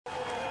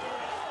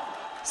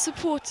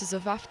Supporters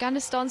of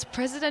Afghanistan's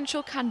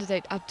presidential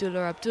candidate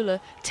Abdullah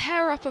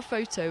tear up a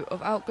photo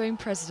of outgoing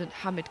President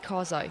Hamid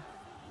Karzai.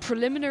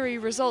 Preliminary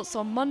results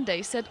on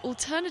Monday said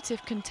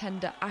alternative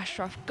contender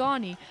Ashraf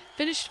Ghani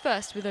finished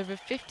first with over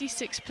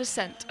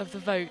 56% of the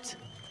vote.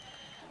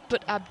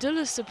 But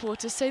Abdullah's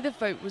supporters say the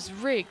vote was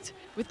rigged,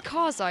 with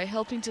Karzai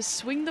helping to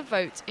swing the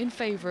vote in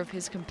favour of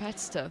his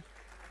competitor.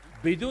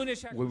 We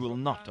will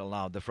not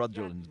allow the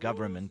fraudulent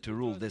government to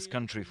rule this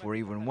country for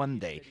even one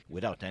day,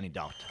 without any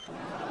doubt.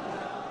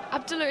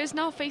 Abdullah is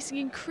now facing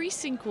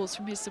increasing calls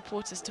from his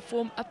supporters to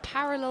form a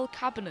parallel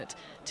cabinet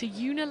to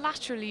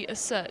unilaterally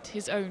assert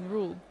his own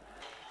rule.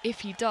 If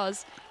he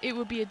does, it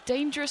would be a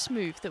dangerous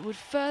move that would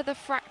further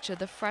fracture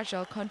the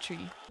fragile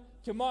country.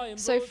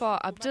 So far,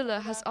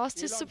 Abdullah has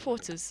asked his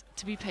supporters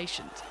to be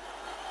patient.